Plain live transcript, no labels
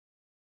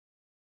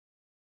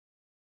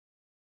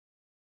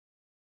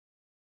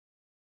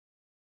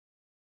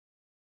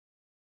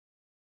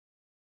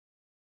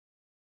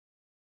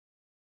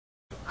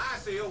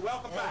Seal.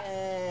 Welcome back.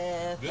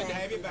 Good to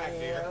have you back,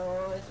 dear.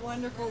 Oh, it's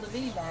wonderful to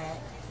be back.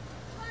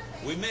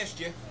 We missed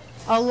you.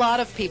 A lot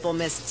of people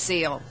missed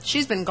Seal.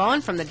 She's been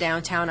gone from the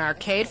downtown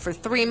arcade for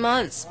 3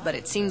 months, but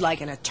it seemed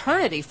like an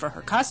eternity for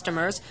her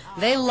customers.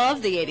 They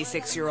love the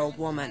 86-year-old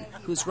woman,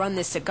 who's run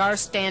this cigar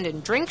stand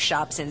and drink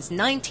shop since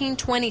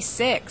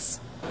 1926.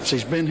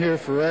 She's been here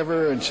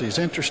forever, and she's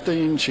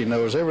interesting. She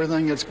knows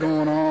everything that's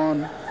going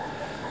on.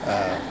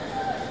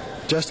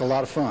 Just a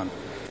lot of fun.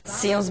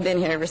 Seal's been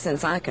here ever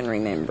since I can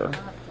remember,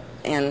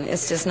 and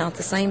it's just not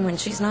the same when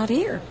she's not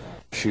here.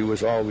 She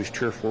was always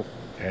cheerful,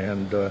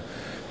 and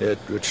it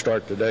would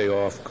start the day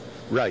off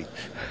right.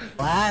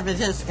 Well, I've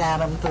just got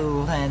them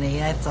fooled, honey,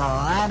 that's all.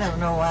 I don't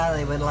know why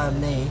they would love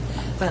me,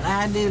 but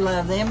I do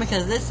love them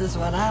because this is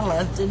what I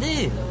love to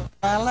do.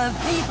 I love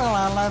people,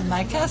 I love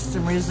my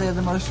customers. They're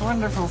the most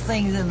wonderful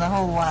things in the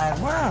whole wide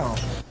world.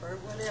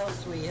 What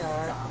else,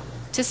 sweetheart?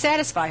 To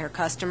satisfy her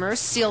customers,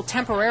 Seal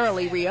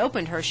temporarily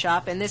reopened her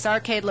shop in this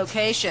arcade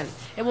location.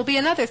 It will be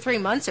another 3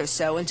 months or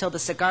so until the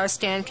cigar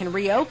stand can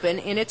reopen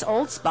in its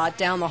old spot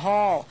down the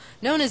hall.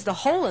 Known as the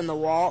Hole in the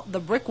Wall,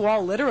 the brick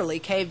wall literally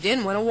caved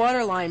in when a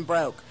water line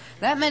broke.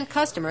 That meant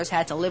customers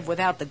had to live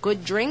without the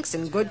good drinks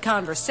and good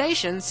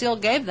conversation Seal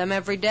gave them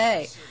every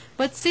day.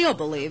 But Seal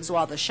believes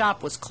while the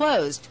shop was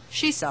closed,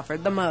 she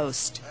suffered the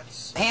most.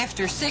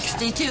 After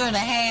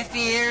 62.5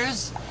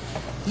 years,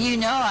 you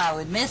know I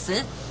would miss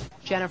it.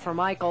 Jennifer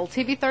Michael,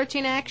 TV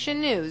 13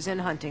 Action News in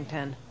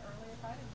Huntington.